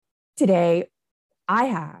Today, I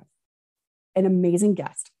have an amazing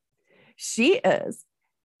guest. She is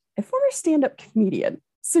a former stand-up comedian.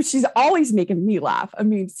 So she's always making me laugh. I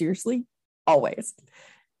mean, seriously, always.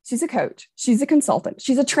 She's a coach. She's a consultant.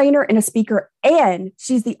 She's a trainer and a speaker. And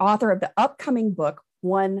she's the author of the upcoming book,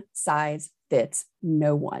 One Size Fits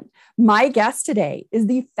No One. My guest today is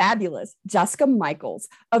the fabulous Jessica Michaels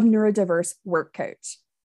of Neurodiverse Work Coach.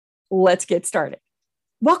 Let's get started.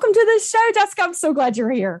 Welcome to the show, Jessica. I'm so glad you're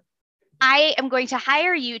here. I am going to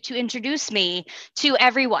hire you to introduce me to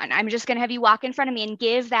everyone. I'm just going to have you walk in front of me and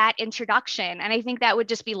give that introduction. And I think that would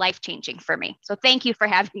just be life-changing for me. So thank you for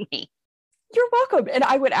having me. You're welcome. And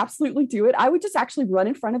I would absolutely do it. I would just actually run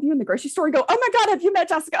in front of you in the grocery store and go, oh my God, have you met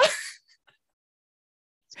Jessica?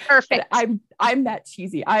 Perfect. I'm that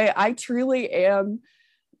cheesy. I truly am.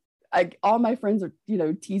 All my friends are,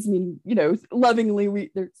 tease me,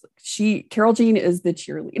 lovingly. Carol Jean is the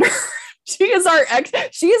cheerleader. She is our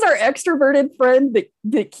extroverted friend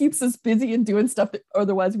that keeps us busy and doing stuff that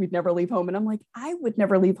otherwise we'd never leave home. And I'm like, I would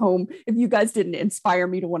never leave home if you guys didn't inspire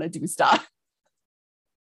me to want to do stuff.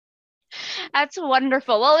 That's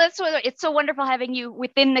wonderful. Well, it's so wonderful having you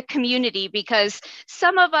within the community, because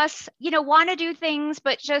some of us, want to do things,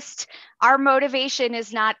 but just our motivation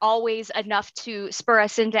is not always enough to spur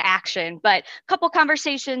us into action. But a couple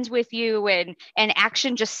conversations with you and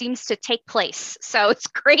action just seems to take place. So it's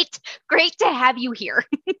great to have you here.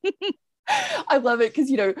 I love it because,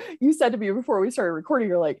 you said to me before we started recording,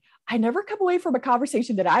 you're like, I never come away from a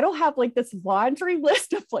conversation that I don't have like this laundry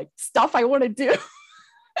list of like stuff I want to do.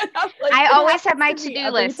 Like, I always have my to-do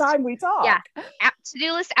list every time we talk. Yeah,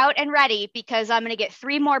 to-do list out and ready, because I'm going to get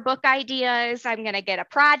 3 more book ideas. I'm going to get a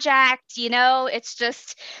project. It's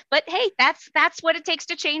just. But hey, that's what it takes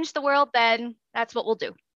to change the world. Then that's what we'll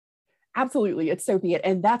do. Absolutely, it's so be it.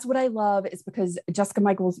 And that's what I love, is because Jessica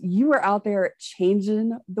Michaels, you are out there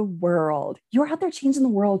changing the world. You're out there changing the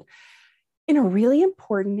world in a really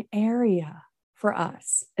important area for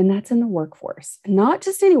us. And that's in the workforce, not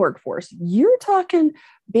just any workforce. You're talking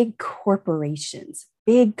big corporations,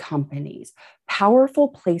 big companies, powerful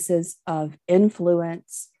places of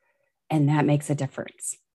influence. And that makes a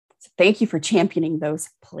difference. So thank you for championing those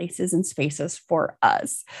places and spaces for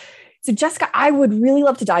us. So Jessica, I would really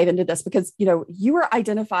love to dive into this because, you were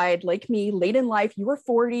identified like me late in life. You were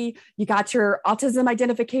 40, you got your autism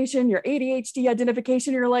identification, your ADHD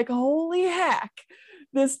identification. You're like, holy heck,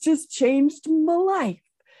 this just changed my life.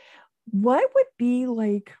 What would be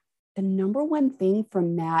like the number one thing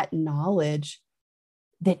from that knowledge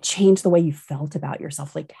that changed the way you felt about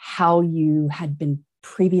yourself? Like how you had been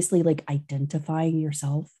previously like identifying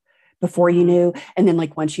yourself before you knew. And then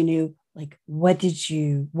like once you knew, like what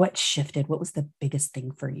shifted? What was the biggest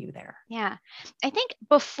thing for you there? Yeah. I think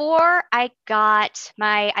before I got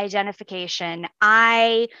my identification,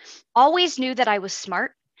 I always knew that I was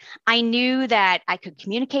smart. I knew that I could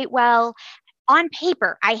communicate well. On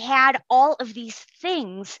paper, I had all of these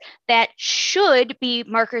things that should be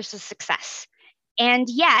markers of success. And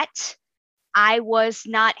yet, I was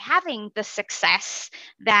not having the success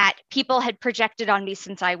that people had projected on me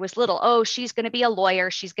since I was little. Oh, she's going to be a lawyer.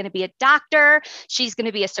 She's going to be a doctor. She's going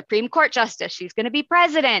to be a Supreme Court justice. She's going to be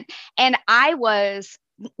president. And I was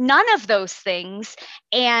none of those things,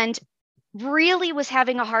 and really was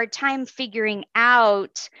having a hard time figuring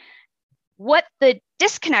out what the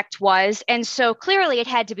disconnect was. And so clearly it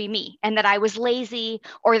had to be me, and that I was lazy,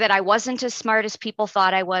 or that I wasn't as smart as people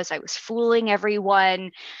thought I was. I was fooling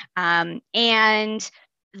everyone. And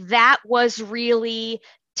that was really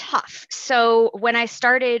tough. So when I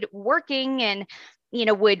started working and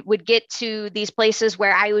would get to these places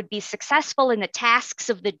where I would be successful in the tasks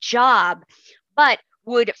of the job, but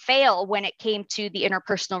would fail when it came to the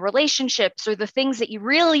interpersonal relationships or the things that you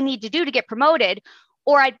really need to do to get promoted.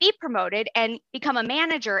 Or I'd be promoted and become a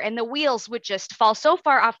manager, and the wheels would just fall so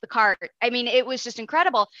far off the cart. I mean, it was just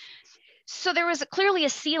incredible. So there was clearly a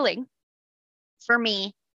ceiling for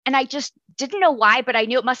me, and I just didn't know why, but I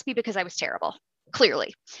knew it must be because I was terrible,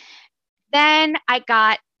 clearly. Then I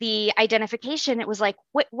got the identification. It was like,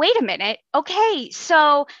 wait a minute. Okay,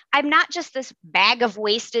 so I'm not just this bag of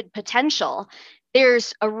wasted potential.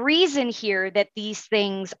 There's a reason here that these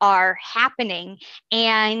things are happening,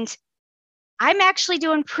 and I'm actually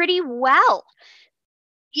doing pretty well,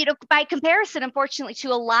 by comparison, unfortunately, to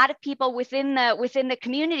a lot of people within the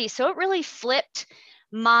community. So it really flipped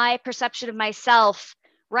my perception of myself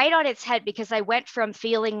right on its head, because I went from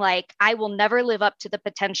feeling like I will never live up to the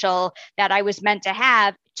potential that I was meant to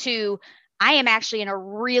have to I am actually in a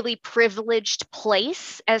really privileged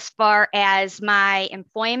place as far as my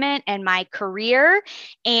employment and my career.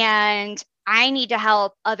 And I need to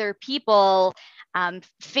help other people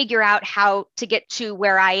figure out how to get to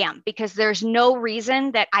where I am, because there's no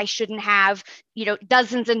reason that I shouldn't have,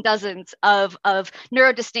 dozens and dozens of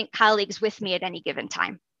neurodistinct colleagues with me at any given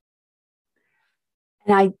time.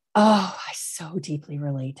 And I so deeply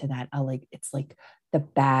relate to that. It's like the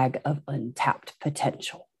bag of untapped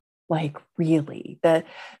potential. Like really, the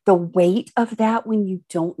weight of that when you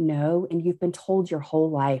don't know and you've been told your whole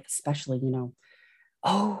life, especially,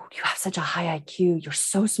 oh, you have such a high IQ, you're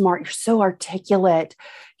so smart, you're so articulate,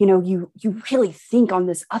 you really think on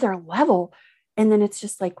this other level. And then it's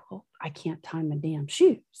just like, well, I can't tie my damn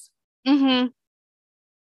shoes. Mm-hmm.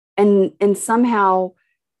 And somehow,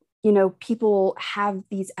 people have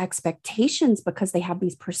these expectations because they have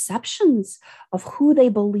these perceptions of who they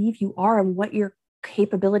believe you are and what your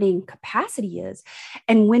capability and capacity is.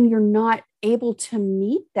 And when you're not able to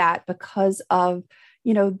meet that because of,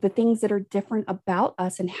 the things that are different about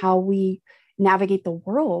us and how we navigate the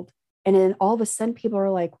world. And then all of a sudden people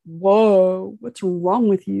are like, whoa, what's wrong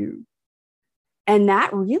with you? And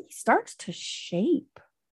that really starts to shape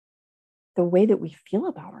the way that we feel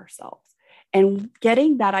about ourselves. And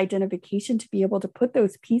getting that identification to be able to put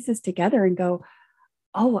those pieces together and go,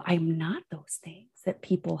 oh, I'm not those things that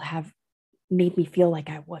people have made me feel like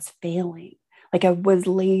I was failing, like I was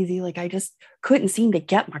lazy, like I just couldn't seem to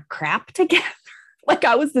get my crap together. Like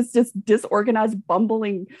I was this just disorganized,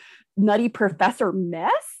 bumbling, nutty professor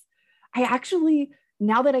mess. I actually,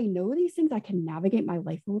 now that I know these things, I can navigate my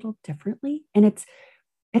life a little differently. And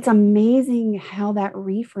it's amazing how that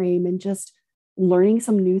reframe and just learning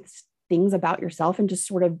some new things about yourself and just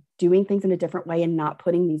sort of doing things in a different way and not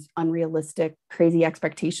putting these unrealistic, crazy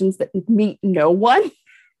expectations that meet no one.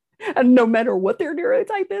 And no matter what their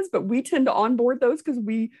neurotype is, but we tend to onboard those because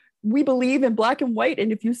we believe in black and white.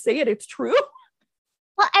 And if you say it, it's true.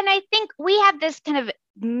 Well, and I think we have this kind of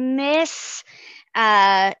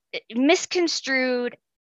misconstrued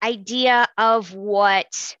idea of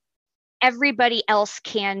what everybody else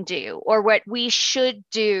can do or what we should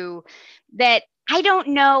do that I don't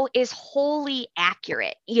know is wholly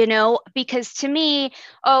accurate, because to me,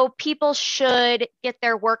 people should get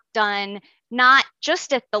their work done not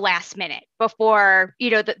just at the last minute before,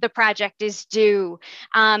 the project is due.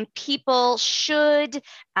 People should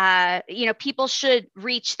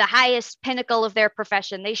reach the highest pinnacle of their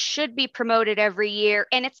profession. They should be promoted every year.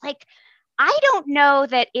 And it's like, I don't know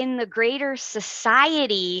that in the greater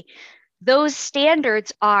society, those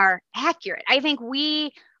standards are accurate. I think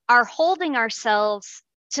we are holding ourselves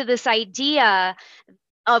to this idea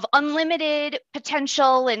of unlimited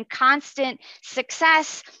potential and constant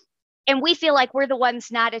success. And we feel like we're the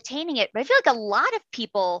ones not attaining it. But I feel like a lot of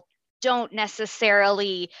people don't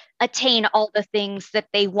necessarily attain all the things that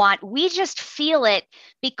they want. We just feel it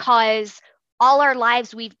because all our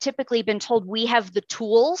lives we've typically been told we have the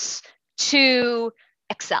tools to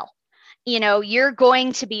excel. You're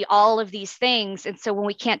going to be all of these things. And so when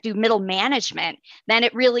we can't do middle management, then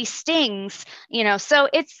it really stings, so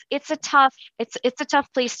it's a tough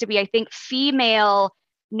place to be. I think female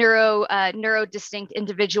neurodistinct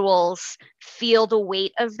individuals feel the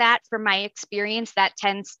weight of that from my experience.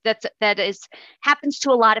 Happens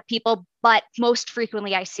to a lot of people, but most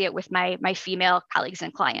frequently I see it with my female colleagues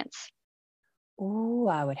and clients. Oh,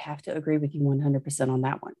 I would have to agree with you 100% on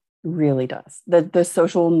that one. Really does. The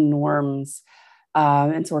social norms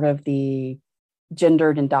and sort of the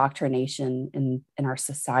gendered indoctrination in our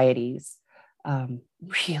societies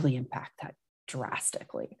really impact that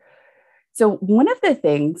drastically. So one of the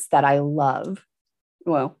things that I love,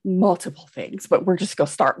 well, multiple things, but we're just going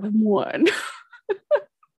to start with one.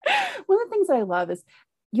 One of the things that I love is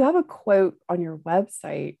you have a quote on your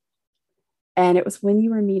website, and it was when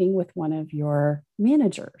you were meeting with one of your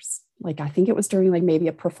managers. Like, I think it was during like maybe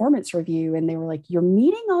a performance review, and they were like, you're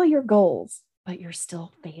meeting all your goals, but you're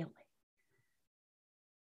still failing.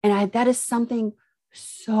 And that is something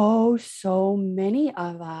so many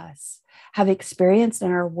of us have experienced in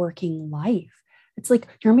our working life. It's like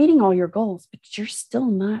you're meeting all your goals, but you're still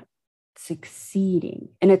not succeeding.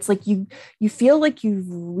 And it's like you feel like you've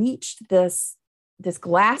reached this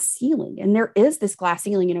glass ceiling. And there is this glass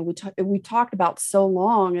ceiling. We talked about so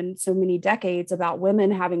long and so many decades about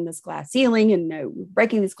women having this glass ceiling and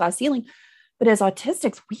breaking this glass ceiling. But as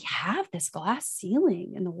autistics, we have this glass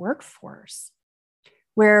ceiling in the workforce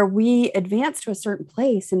where we advance to a certain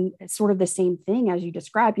place, and it's sort of the same thing as you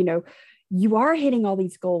described. You are hitting all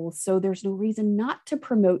these goals, so there's no reason not to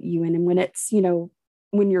promote you. And when it's,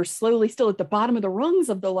 when you're slowly still at the bottom of the rungs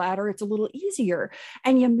of the ladder, it's a little easier.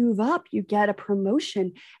 And you move up, you get a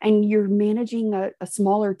promotion, and you're managing a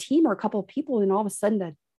smaller team or a couple of people, and all of a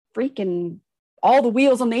sudden all the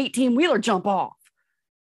wheels on the 18-wheeler jump off.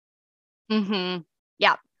 Mm-hmm.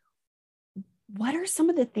 Yeah. What are some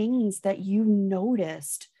of the things that you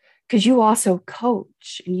noticed? Because you also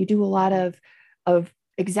coach and you do a lot of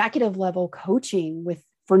executive level coaching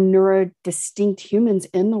for neurodistinct humans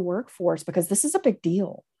in the workforce, because this is a big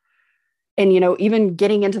deal. And, even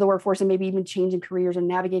getting into the workforce and maybe even changing careers or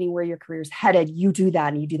navigating where your career is headed, you do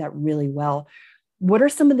that and you do that really well. What are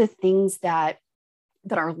some of the things that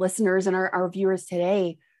our listeners and our viewers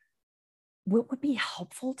today, what would be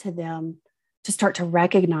helpful to them to start to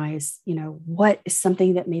recognize, what is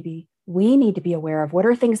something that maybe we need to be aware of? What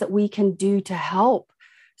are things that we can do to help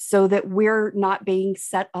so that we're not being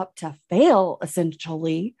set up to fail,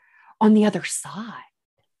 essentially, on the other side?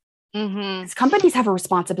 Because companies have a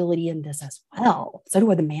responsibility in this as well. So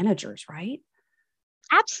do the managers, right?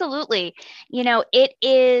 Absolutely. It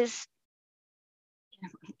is,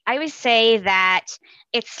 I always say that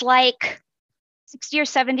it's like 60 or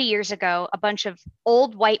 70 years ago, a bunch of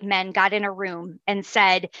old white men got in a room and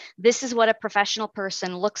said, this is what a professional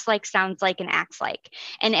person looks like, sounds like, and acts like.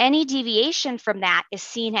 And any deviation from that is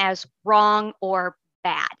seen as wrong or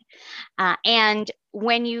bad. And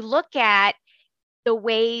when you look at the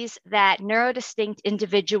ways that neurodistinct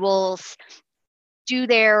individuals do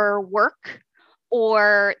their work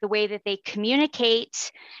or the way that they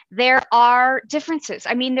communicate, there are differences.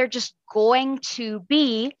 I mean, they're just going to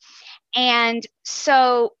be. And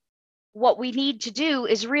so what we need to do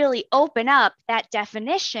is really open up that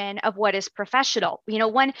definition of what is professional.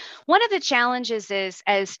 One of the challenges is,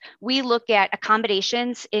 as we look at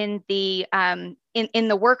accommodations in the in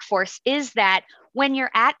the workforce, is that when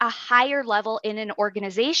you're at a higher level in an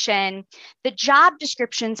organization, the job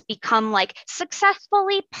descriptions become like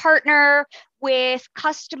successfully partner with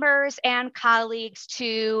customers and colleagues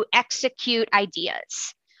to execute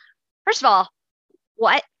ideas. First of all,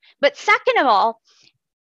 what? But second of all,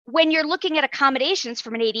 when you're looking at accommodations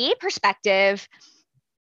from an ADA perspective,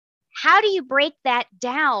 how do you break that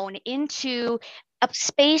down into a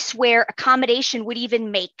space where accommodation would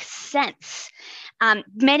even make sense?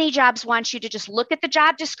 Many jobs want you to just look at the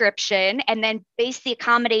job description and then base the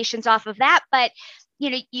accommodations off of that. But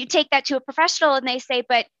you take that to a professional and they say,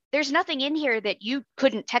 but there's nothing in here that you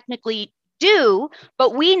couldn't technically do,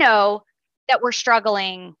 but we know that we're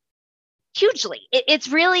struggling hugely. It's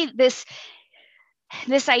really this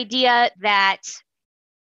idea that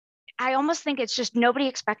I almost think it's just nobody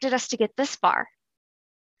expected us to get this far.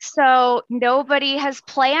 So nobody has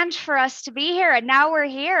planned for us to be here. And now we're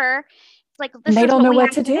here. It's like, this they is don't what know we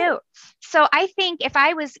what have to do. So I think if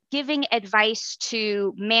I was giving advice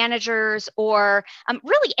to managers or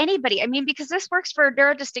really anybody, I mean, because this works for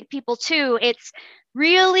neurodistinct people too, it's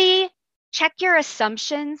really check your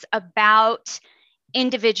assumptions about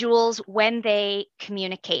individuals when they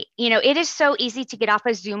communicate. It is so easy to get off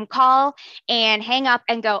a Zoom call and hang up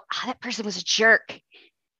and go, oh, that person was a jerk.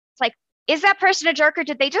 It's like, is that person a jerk, or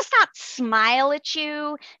did they just not smile at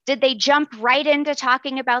you? Did they jump right into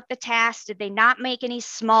talking about the task? Did they not make any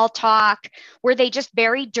small talk? Were they just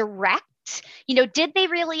very direct? Did they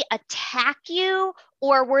really attack you,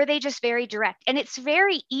 or were they just very direct? And it's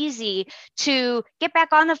very easy to get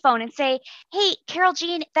back on the phone and say, hey, Carol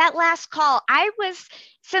Jean, that last call, I was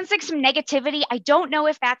sensing some negativity. I don't know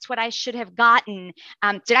if that's what I should have gotten.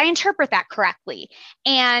 Did I interpret that correctly?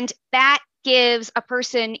 And that gives a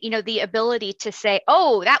person, the ability to say,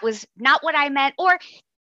 oh, that was not what I meant, or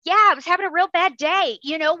yeah, I was having a real bad day,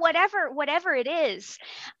 whatever it is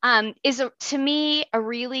to me, a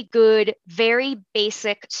really good, very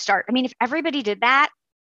basic start. I mean, if everybody did that,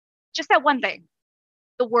 just that one thing,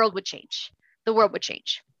 the world would change. The world would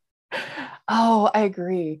change. Oh, I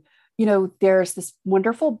agree. There's this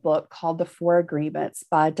wonderful book called The Four Agreements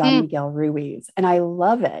by Don Miguel Ruiz. And I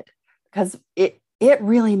love it because it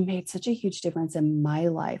really made such a huge difference in my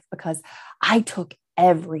life, because I took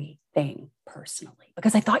everything personally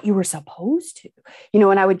because I thought you were supposed to,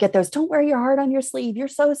 and I would get those, don't wear your heart on your sleeve. You're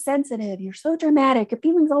so sensitive. You're so dramatic. Your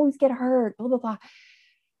feelings always get hurt, blah, blah, blah.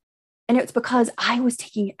 And it's because I was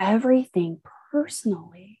taking everything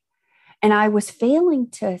personally. And I was failing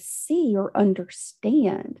to see or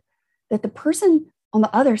understand that the person on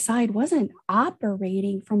the other side wasn't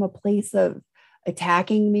operating from a place of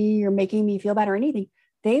attacking me or making me feel bad or anything.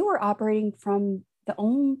 They were operating from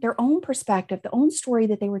their own perspective, the own story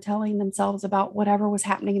that they were telling themselves about whatever was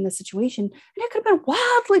happening in the situation. And it could have been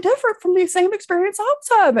wildly different from the same experience I was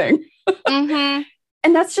having. Mm-hmm.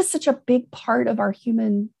 And that's just such a big part of our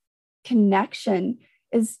human connection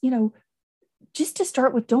is, just to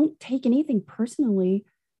start with, don't take anything personally.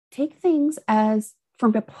 Take things as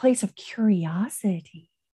from a place of curiosity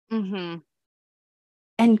mm-hmm.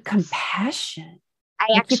 and compassion. I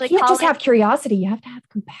Like you actually can't call just it have curiosity, you have to have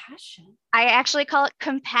compassion. I actually call it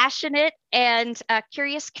compassionate and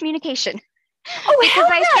curious communication. Oh, Because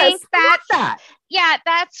I hell yes. think I love that's that. yeah,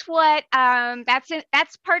 that's what that's it,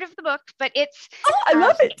 that's part of the book, but Oh, I um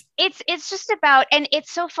love it. it's just about, and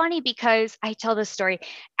it's so funny because I tell this story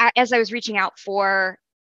as I was reaching out for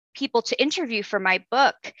people to interview for my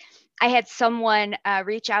book. I had someone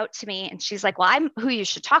reach out to me and she's like, well, I'm who you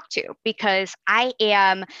should talk to because I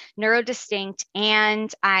am neurodistinct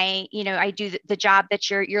and I do the job that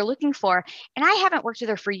you're looking for. And I haven't worked with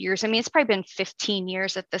her for years. I mean, it's probably been 15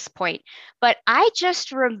 years at this point, but I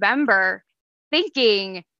just remember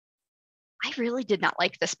thinking, I really did not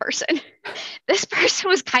like this person. This person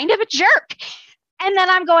was kind of a jerk. And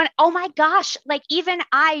then I'm going, oh my gosh, like even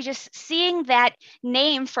I just seeing that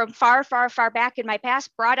name from far, far, far back in my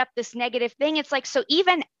past brought up this negative thing. It's like, so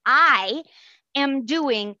even I am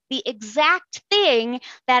doing the exact thing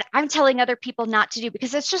that I'm telling other people not to do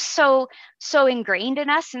because it's just so ingrained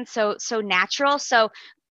in us and so natural. So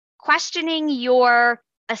questioning your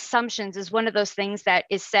assumptions is one of those things that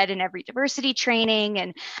is said in every diversity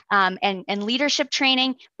training and leadership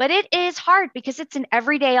training, but it is hard because it's an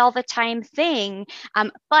everyday all the time thing,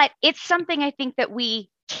 but it's something I think that we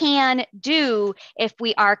can do if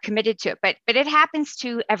we are committed to it, but it happens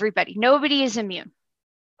to everybody. Nobody is immune.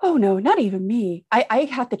 Oh no, not even me. I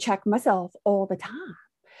have to check myself all the time.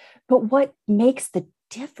 But what makes the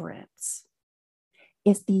difference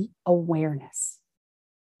is the awareness.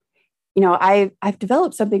 I've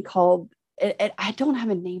developed something called, I don't have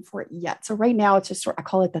a name for it yet. So right now it's just I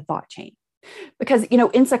call it the thought chain. Because,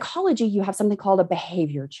 in psychology, you have something called a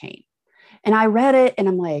behavior chain. And I read it and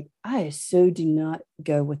I'm like, I so do not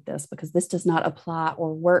go with this because this does not apply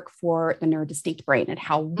or work for the neurodistinct brain and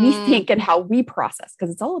how we think and how we process,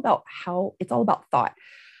 because it's all about thought.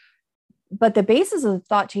 But the basis of the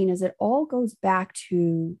thought chain is it all goes back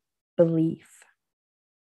to belief.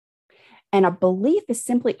 And a belief is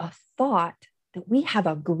simply a thought that we have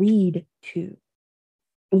agreed to.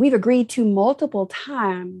 And we've agreed to multiple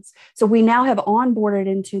times. So we now have onboarded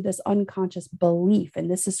into this unconscious belief. And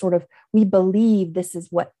this is sort of, we believe this is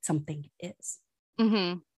what something is,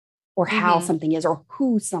 or how something is, or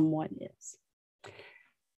who someone is.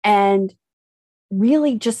 And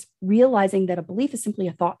really just realizing that a belief is simply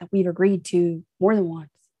a thought that we've agreed to more than once,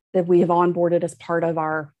 that we have onboarded as part of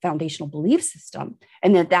our foundational belief system.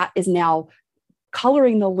 And that is now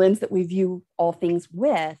coloring the lens that we view all things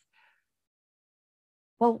with.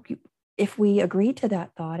 Well, if we agree to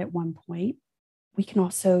that thought at one point, we can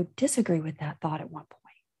also disagree with that thought at one point.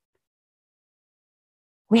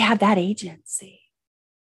 We have that agency.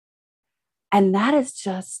 And that is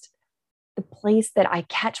just the place that I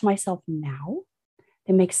catch myself now.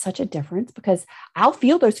 It makes such a difference because I'll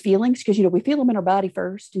feel those feelings because, we feel them in our body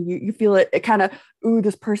first. And you feel it kind of, ooh,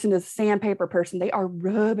 this person is a sandpaper person. They are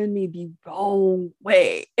rubbing me the wrong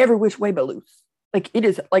way, every which way but loose. Like it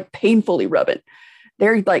is like painfully rubbing.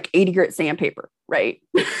 They're like 80 grit sandpaper, right?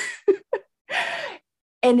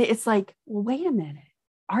 And it's like, well, wait a minute.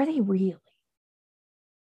 Are they really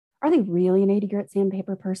an 80 grit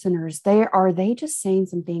sandpaper person? Or are they just saying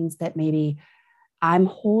some things that maybe I'm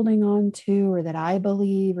holding on to, or that I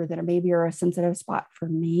believe, or that maybe are a sensitive spot for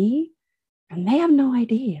me? And they have no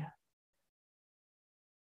idea.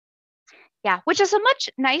 Yeah, which is a much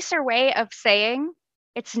nicer way of saying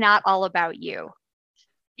it's not all about you.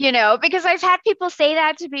 Because I've had people say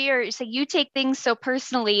that to me or say, you take things so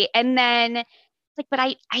personally. And then like, but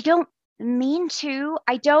I don't mean to,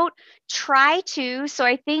 I don't try to. So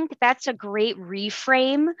I think that's a great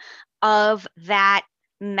reframe of that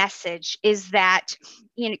message, is that,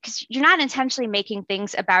 because you're not intentionally making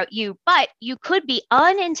things about you, but you could be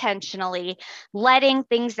unintentionally letting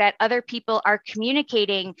things that other people are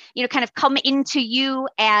communicating, kind of come into you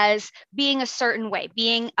as being a certain way,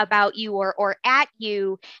 being about you or at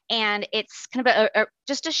you. And it's kind of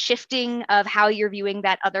just a shifting of how you're viewing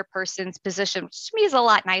that other person's position, which to me is a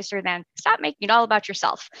lot nicer than stop making it all about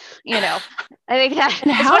yourself. I think that it's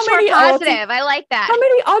much more positive. I like that. How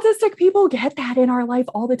many autistic people get that in our life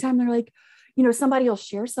all the time? They're like, somebody will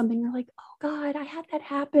share something. They're like, oh God, I had that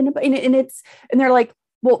happen. And they're like,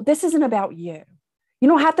 well, this isn't about you. You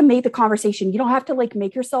don't have to make the conversation. You don't have to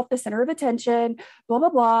make yourself the center of attention, blah, blah,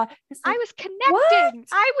 blah. Like, I was connecting. What?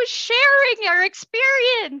 I was sharing your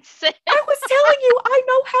experience. I was telling you, I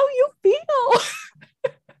know how you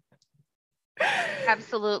feel.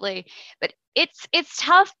 Absolutely. But it's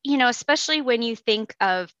tough, especially when you think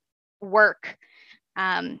of work.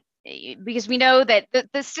 because we know that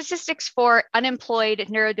the statistics for unemployed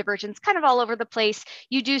neurodivergence kind of all over the place.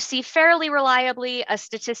 You do see fairly reliably a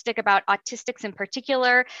statistic about autistics in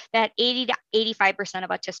particular, that 80 to 85% of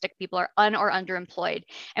autistic people are or underemployed.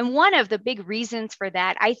 And one of the big reasons for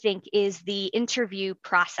that, I think, is the interview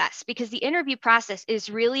process, because the interview process is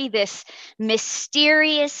really this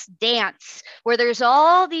mysterious dance where there's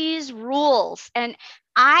all these rules. And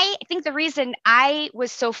I think the reason I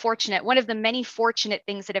was so fortunate, one of the many fortunate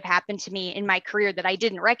things that have happened to me in my career that I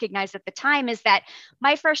didn't recognize at the time, is that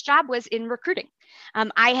my first job was in recruiting.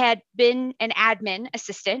 I had been an admin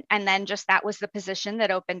assistant, and then just that was the position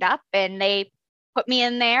that opened up, and they put me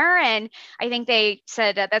in there. And I think they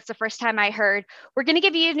said, that's the first time I heard, we're going to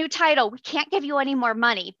give you a new title. We can't give you any more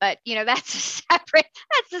money, but that's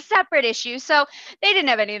a separate issue. So they didn't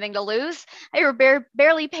have anything to lose. They were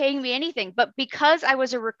barely paying me anything. But because I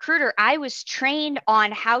was a recruiter, I was trained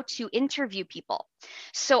on how to interview people.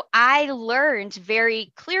 So I learned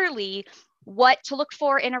very clearly what to look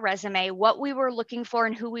for in a resume, what we were looking for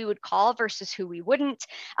and who we would call versus who we wouldn't.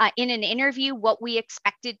 In an interview, what we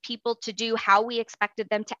expected people to do, how we expected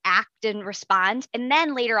them to act and respond. And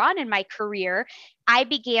then later on in my career, I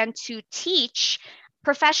began to teach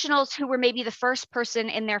professionals who were maybe the first person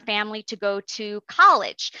in their family to go to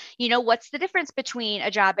college. What's the difference between a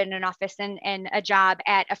job in an office and a job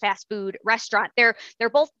at a fast food restaurant? They're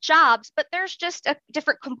both jobs, but there's just a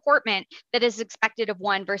different comportment that is expected of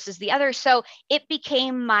one versus the other. So it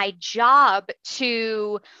became my job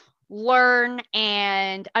to learn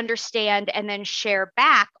and understand and then share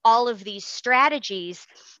back all of these strategies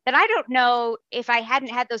that I don't know, if I hadn't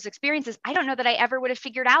had those experiences, I don't know that I ever would have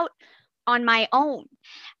figured out on my own.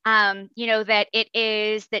 That it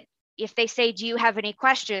is that if they say, do you have any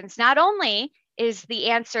questions? Not only is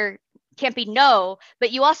the answer can't be no,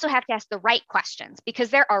 but you also have to ask the right questions,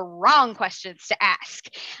 because there are wrong questions to ask.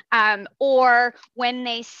 Or when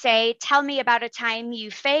they say, tell me about a time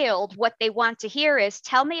you failed, what they want to hear is,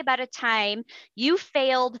 tell me about a time you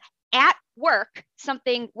failed at work,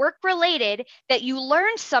 something work related that you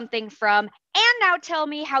learned something from, and now tell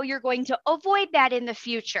me how you're going to avoid that in the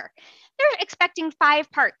future. They're expecting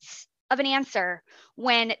 5 parts of an answer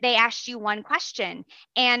when they asked you one question.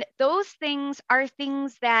 And those things are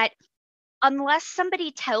things that, unless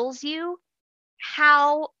somebody tells you,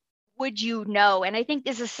 how would you know? And I think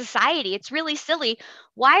as a society, it's really silly.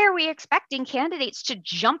 Why are we expecting candidates to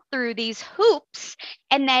jump through these hoops?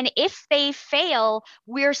 And then if they fail,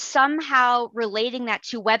 we're somehow relating that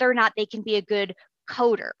to whether or not they can be a good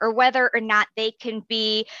coder or whether or not they can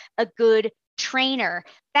be a good trainer.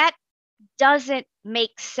 That doesn't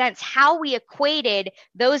make sense. How we equated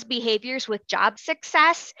those behaviors with job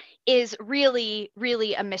success is really,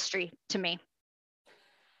 really a mystery to me.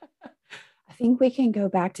 I think we can go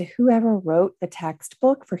back to whoever wrote the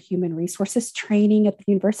textbook for human resources training at the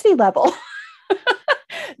university level.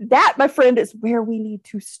 That, my friend, is where we need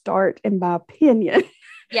to start, in my opinion.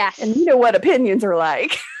 Yes. And you know what opinions are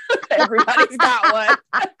like. Everybody's got one.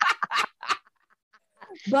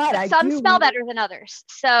 But some smell better than others.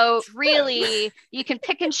 So really, you can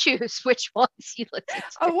pick and choose which ones you listen to.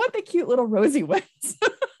 I want the cute little rosy ones.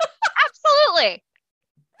 Absolutely.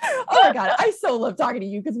 Oh my God. I so love talking to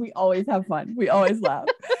you because we always have fun. We always laugh.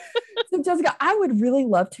 So Jessica, I would really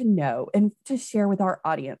love to know and to share with our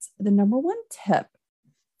audience the number one tip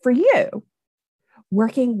for you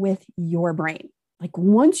working with your brain. Like,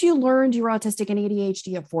 once you learned you're autistic and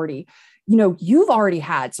ADHD at 40, you've already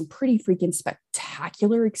had some pretty freaking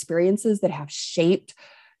spectacular experiences that have shaped,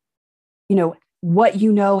 what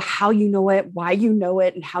you know, how you know it, why you know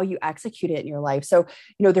it, and how you execute it in your life. So,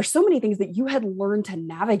 there's so many things that you had learned to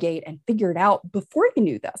navigate and figured out before you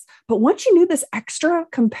knew this. But once you knew this extra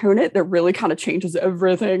component that really kind of changes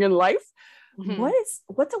everything in life, mm-hmm.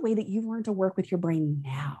 what's a way that you've learned to work with your brain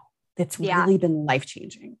now that's really been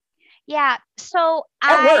life-changing? Yeah. So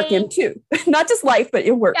at work and too, not just life, but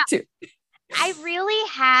in work too. I really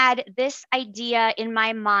had this idea in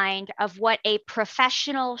my mind of what a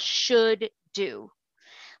professional should do.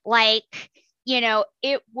 Like,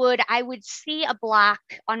 I would see a block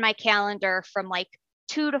on my calendar from like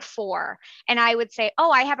 2 to 4, and I would say,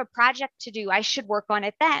 oh, I have a project to do. I should work on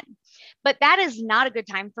it then. But that is not a good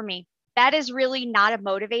time for me. That is really not a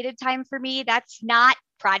motivated time for me. That's not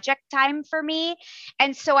project time for me.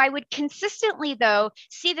 And so I would consistently, though,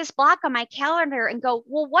 see this block on my calendar and go,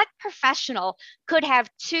 well, what professional could have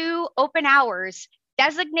 2 open hours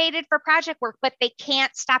designated for project work, but they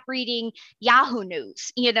can't stop reading Yahoo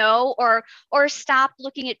News, or stop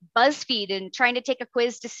looking at BuzzFeed and trying to take a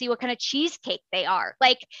quiz to see what kind of cheesecake they are.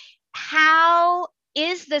 Like, how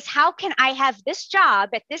can I have this job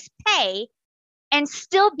at this pay and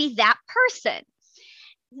still be that person.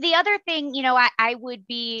 The other thing, I would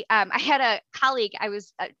be, I had a colleague, I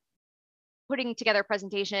was putting together a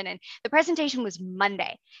presentation, and the presentation was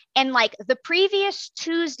Monday. And like the previous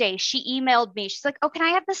Tuesday, she emailed me. She's like, "Oh, can I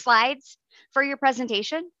have the slides for your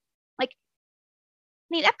presentation?" Like, I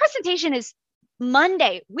mean, that presentation is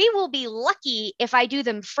Monday. We will be lucky if I do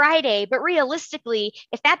them Friday, but realistically,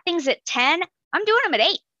 if that thing's at 10, I'm doing them at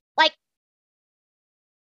 8. Like,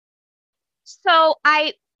 so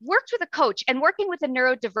I worked with a coach, and working with a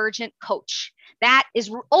neurodivergent coach, that is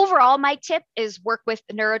overall my tip is work with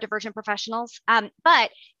neurodivergent professionals. But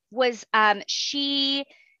was she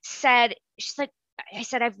said, she's like, I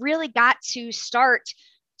said, I've really got to start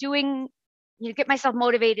doing, get myself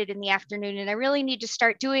motivated in the afternoon, and I really need to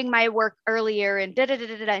start doing my work earlier, and da da da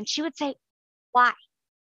da da. And she would say, why?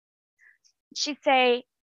 She'd say,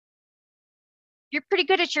 you're pretty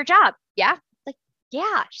good at your job. Yeah.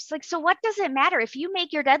 Yeah. She's like, so what does it matter? If you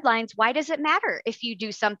make your deadlines, why does it matter if you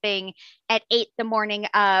do something at 8 the morning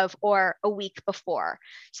of or a week before?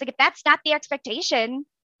 She's like, if that's not the expectation,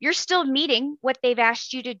 you're still meeting what they've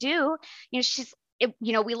asked you to do.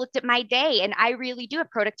 We looked at my day, and I really do have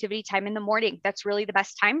productivity time in the morning. That's really the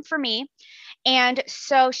best time for me. And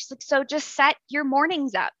so she's like, so just set your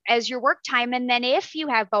mornings up as your work time. And then if you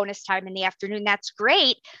have bonus time in the afternoon, that's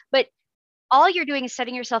great. But all you're doing is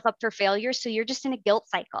setting yourself up for failure. So you're just in a guilt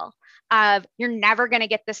cycle of you're never going to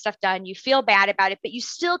get this stuff done. You feel bad about it, but you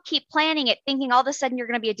still keep planning it, thinking all of a sudden you're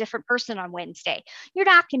going to be a different person on Wednesday. You're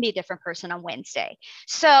not going to be a different person on Wednesday.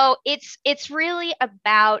 So it's really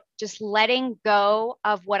about just letting go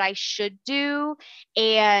of what I should do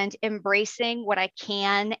and embracing what I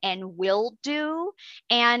can and will do,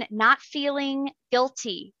 and not feeling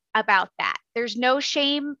guilty about that. There's no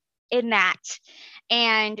shame in that.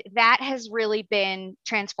 And that has really been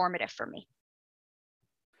transformative for me.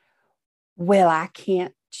 Well, I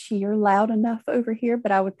can't cheer loud enough over here,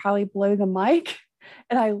 but I would probably blow the mic.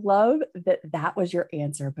 And I love that that was your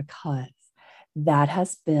answer, because that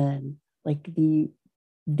has been like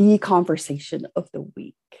the conversation of the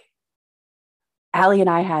week. Allie and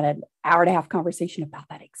I had an hour-and-a-half conversation about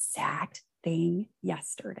that exact thing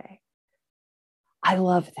yesterday. I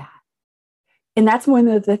love that. And that's one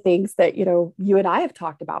of the things that, you and I have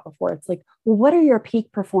talked about before. It's like, well, what are your peak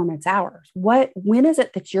performance hours? When is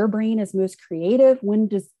it that your brain is most creative? When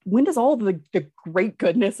does all the great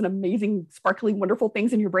goodness and amazing, sparkly, wonderful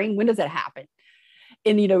things in your brain, when does it happen?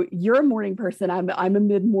 And, you're a morning person. I'm a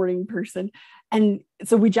mid-morning person. And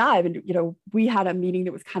so we jive, and, we had a meeting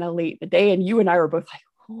that was kind of late in the day, and you and I were both like,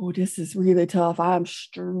 oh, this is really tough. I'm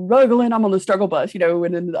struggling. I'm on the struggle bus,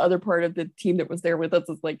 and then the other part of the team that was there with us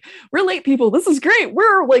is like, we're late people. This is great.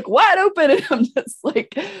 We're like wide open. And I'm just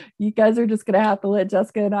like, you guys are just going to have to let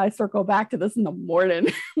Jessica and I circle back to this in the morning.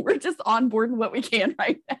 We're just onboarding what we can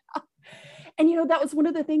right now. And, that was one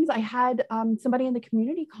of the things I had somebody in the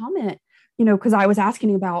community comment, because I was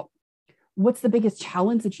asking about what's the biggest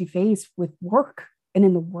challenge that you face with work and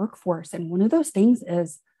in the workforce. And one of those things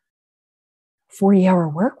is 40-hour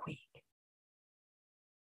work week.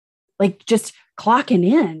 Like just clocking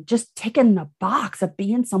in, just ticking the box of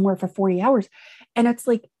being somewhere for 40 hours. And it's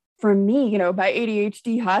like, for me, my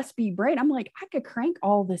ADHD high-speed brain, I'm like, I could crank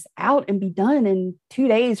all this out and be done in 2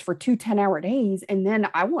 days for 2 10-hour days. And then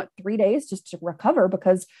I want 3 days just to recover,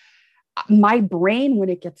 because my brain, when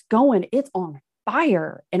it gets going, it's on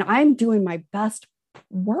fire and I'm doing my best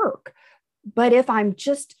work. But if I'm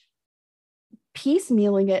just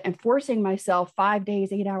piecemealing it and forcing myself 5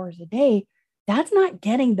 days, 8 hours a day, that's not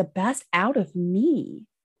getting the best out of me.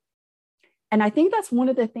 And I think that's one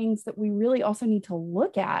of the things that we really also need to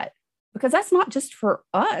look at, because that's not just for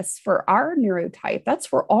us, for our neurotype, that's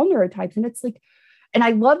for all neurotypes. And it's like, and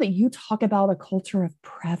I love that you talk about a culture of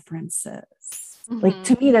preferences. Mm-hmm. Like,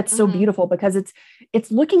 to me, that's so beautiful, because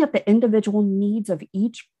it's looking at the individual needs of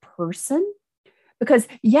each person. Because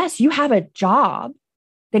yes, you have a job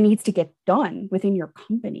that needs to get done within your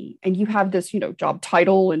company, and you have this, job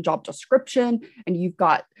title and job description, and you've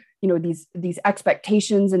got, these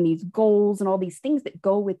expectations and these goals and all these things that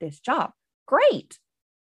go with this job. Great.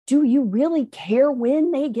 Do you really care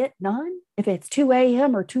when they get done? If it's 2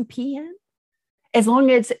 a.m. or 2 p.m.? As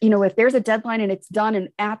long as, if there's a deadline and it's done, and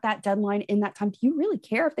at that deadline in that time, do you really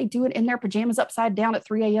care if they do it in their pajamas upside down at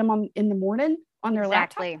 3 a.m. in the morning on their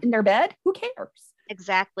laptop in their bed? Who cares?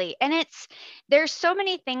 Exactly. And there's so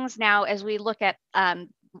many things now as we look at,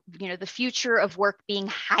 the future of work being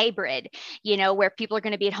hybrid, where people are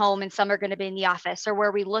going to be at home and some are going to be in the office, or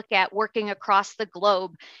where we look at working across the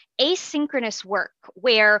globe, asynchronous work,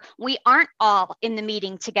 where we aren't all in the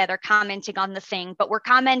meeting together commenting on the thing, but we're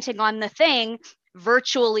commenting on the thing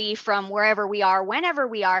virtually from wherever we are, whenever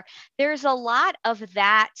we are. There's a lot of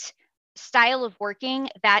that style of working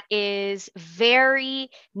that is very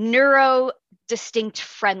neuro distinct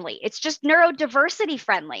friendly. It's just neurodiversity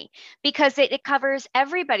friendly because it covers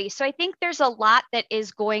everybody. So I think there's a lot that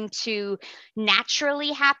is going to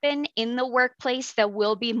naturally happen in the workplace that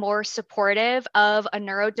will be more supportive of a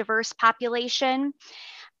neurodiverse population.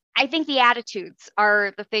 I think the attitudes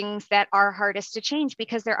are the things that are hardest to change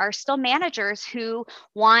because there are still managers who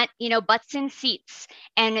want, butts in seats,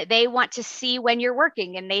 and they want to see when you're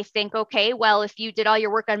working, and they think, okay, well, if you did all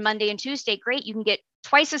your work on Monday and Tuesday, great, you can get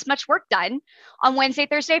twice as much work done on Wednesday,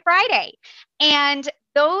 Thursday, Friday. And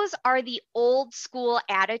those are the old school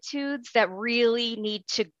attitudes that really need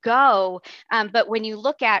to go. But when you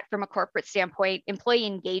look at, from a corporate standpoint, employee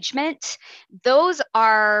engagement, those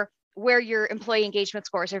are where your employee engagement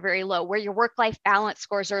scores are very low, where your work-life balance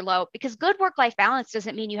scores are low, because good work-life balance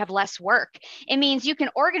doesn't mean you have less work. It means you can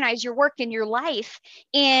organize your work and your life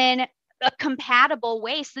in a compatible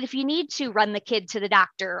way so that if you need to run the kid to the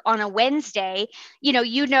doctor on a Wednesday, you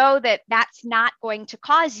know that that's not going to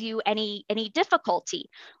cause you any difficulty.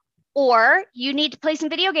 Or you need to play some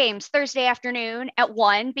video games Thursday afternoon at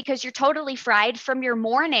 1 because you're totally fried from your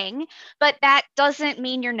morning, but that doesn't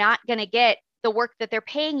mean you're not going to get the work that they're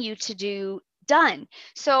paying you to do done.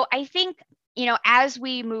 So I think, as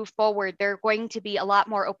we move forward, there are going to be a lot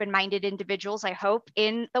more open-minded individuals, I hope,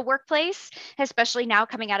 in the workplace, especially now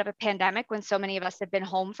coming out of a pandemic when so many of us have been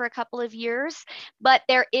home for a couple of years. But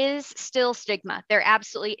there is still stigma. There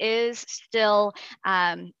absolutely is still,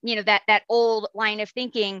 that old line of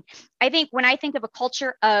thinking. I think when I think of a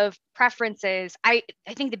culture of preferences, I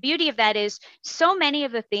think the beauty of that is so many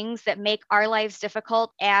of the things that make our lives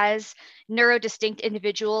difficult as neurodistinct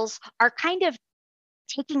individuals are kind of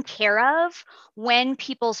taken care of when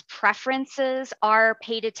people's preferences are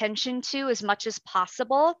paid attention to as much as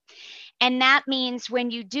possible. And that means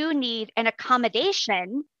when you do need an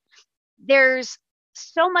accommodation, there's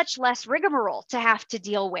so much less rigmarole to have to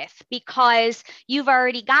deal with because you've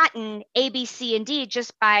already gotten A, B, C, and D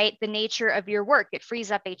just by the nature of your work. It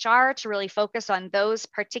frees up HR to really focus on those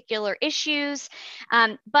particular issues.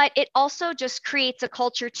 But it also just creates a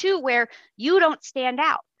culture too where you don't stand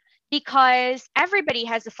out, because everybody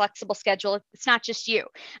has a flexible schedule. It's not just you.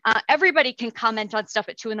 Everybody can comment on stuff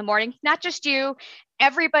at 2 a.m, not just you.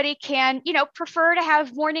 Everybody can, prefer to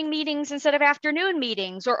have morning meetings instead of afternoon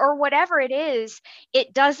meetings or whatever it is.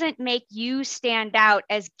 It doesn't make you stand out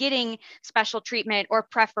as getting special treatment or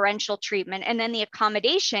preferential treatment. And then the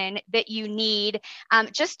accommodation that you need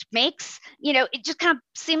just makes, it just kind of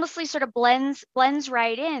seamlessly sort of blends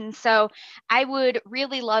right in. So I would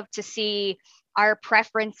really love to see our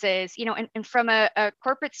preferences, and from a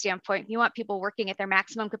corporate standpoint, you want people working at their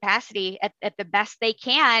maximum capacity at the best they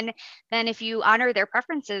can. Then if you honor their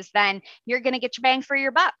preferences, then you're going to get your bang for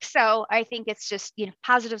your buck. So I think it's just,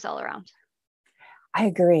 positives all around. I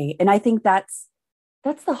agree. And I think that's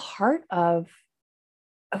the heart of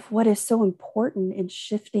what is so important in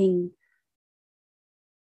shifting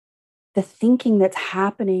the thinking that's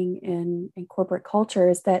happening in corporate culture,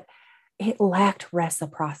 is that it lacked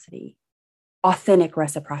reciprocity. Authentic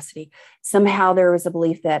reciprocity. Somehow there was a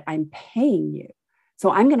belief that I'm paying you,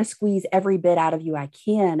 so I'm going to squeeze every bit out of you I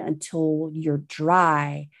can until you're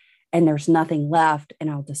dry and there's nothing left,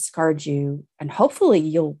 and I'll discard you. And hopefully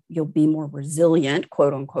you'll be more resilient,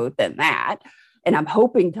 quote unquote, than that. And I'm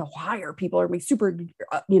hoping to hire people or be super,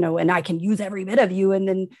 and I can use every bit of you and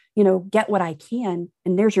then, get what I can.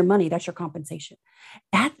 And there's your money. That's your compensation.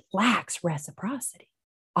 That lacks reciprocity,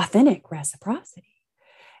 authentic reciprocity.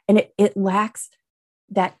 And it lacks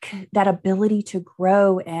that ability to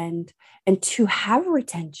grow and to have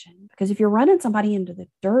retention. Because if you're running somebody into the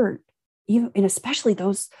dirt, and especially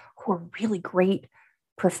those who are really great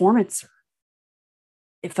performance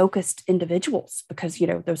focused individuals, because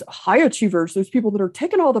those high achievers, those people that are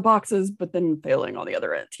ticking all the boxes but then failing on the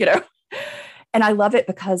other end, And I love it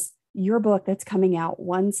because your book that's coming out,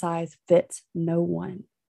 One Size Fits No One,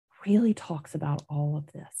 really talks about all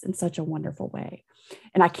of this in such a wonderful way.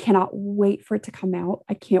 And I cannot wait for it to come out.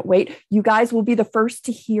 I can't wait. You guys will be the first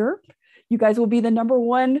to hear. You guys will be the number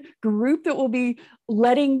one group that will be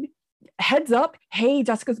letting heads up. Hey,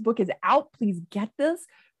 Jessica's book is out. Please get this,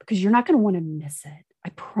 because you're not going to want to miss it. I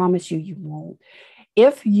promise you won't.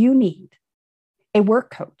 If you need a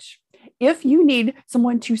work coach, if you need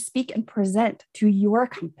someone to speak and present to your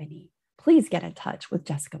company, please get in touch with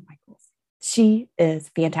Jessica Michaels. She is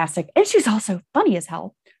fantastic. And she's also funny as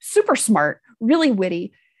hell, super smart, really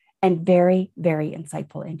witty, and very, very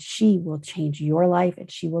insightful. And she will change your life,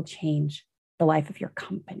 and she will change the life of your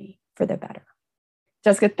company for the better.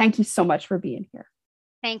 Jessica, thank you so much for being here.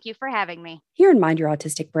 Thank you for having me. Here in Mind Your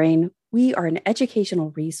Autistic Brain, we are an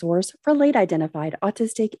educational resource for late identified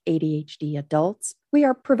autistic ADHD adults. We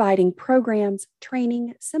are providing programs,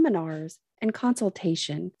 training, seminars, and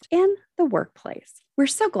consultation in the workplace. We're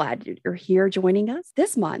so glad you're here joining us.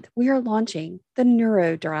 This month, we are launching the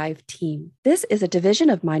NeuroDrive team. This is a division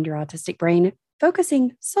of Mind Your Autistic Brain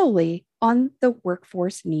focusing solely on the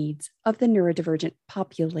workforce needs of the neurodivergent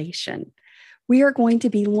population. We are going to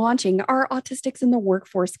be launching our Autistics in the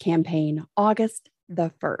Workforce campaign August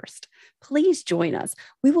the 1st. Please join us.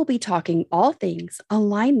 We will be talking all things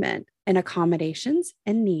alignment and accommodations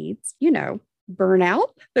and needs,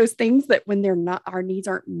 burnout, those things that when our needs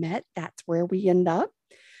aren't met, that's where we end up.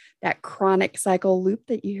 That chronic cycle loop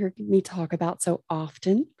that you hear me talk about so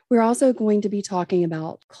often. We're also going to be talking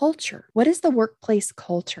about culture. What is the workplace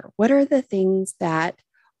culture? What are the things that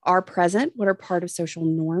are present? What are part of social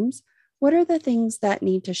norms? What are the things that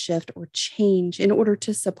need to shift or change in order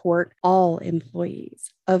to support all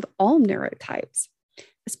employees of all neurotypes,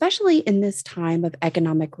 especially in this time of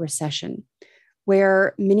economic recession,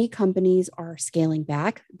 where many companies are scaling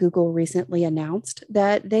back? Google recently announced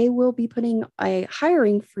that they will be putting a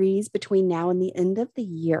hiring freeze between now and the end of the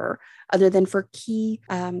year, other than for key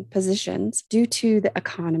positions due to the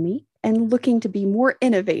economy, and looking to be more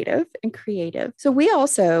innovative and creative. So we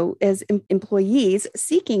also, as employees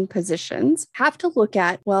seeking positions, have to look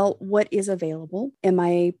at, well, what is available? Am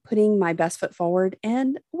I putting my best foot forward?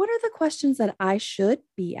 And what are the questions that I should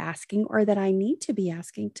be asking or that I need to be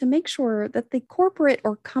asking to make sure that the corporate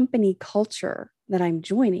or company culture that I'm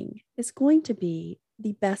joining is going to be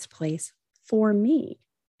the best place for me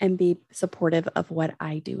and be supportive of what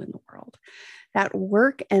I do in the world? That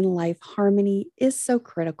work and life harmony is so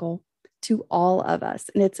critical to all of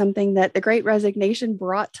us. And it's something that the Great Resignation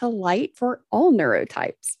brought to light for all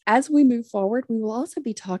neurotypes. As we move forward, we will also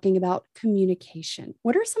be talking about communication.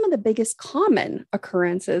 What are some of the biggest common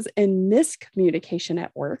occurrences in miscommunication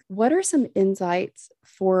at work? What are some insights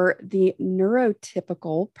for the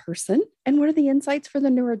neurotypical person? And what are the insights for the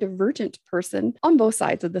neurodivergent person on both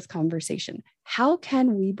sides of this conversation? How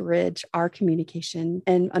can we bridge our communication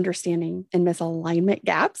and understanding and misalignment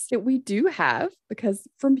gaps that we do have? Because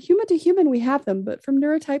from human to human, we have them, but from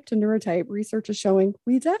neurotype to neurotype, research is showing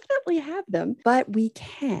we definitely have them, but we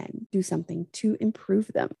can do something to improve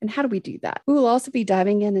them. And how do we do that? We will also be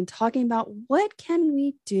diving in and talking about what can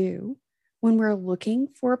we do when we're looking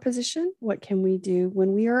for a position? What can we do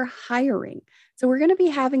when we are hiring? So we're going to be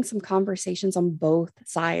having some conversations on both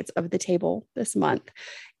sides of the table this month.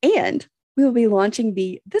 And we will be launching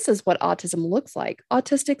the This Is What Autism Looks Like,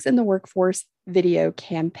 Autistics in the Workforce video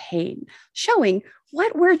campaign, showing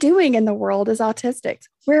what we're doing in the world as autistics.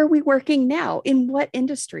 Where are we working now? In what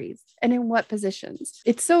industries and in what positions?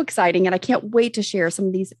 It's so exciting. And I can't wait to share some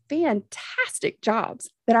of these fantastic jobs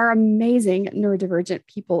that our amazing neurodivergent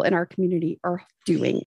people in our community are doing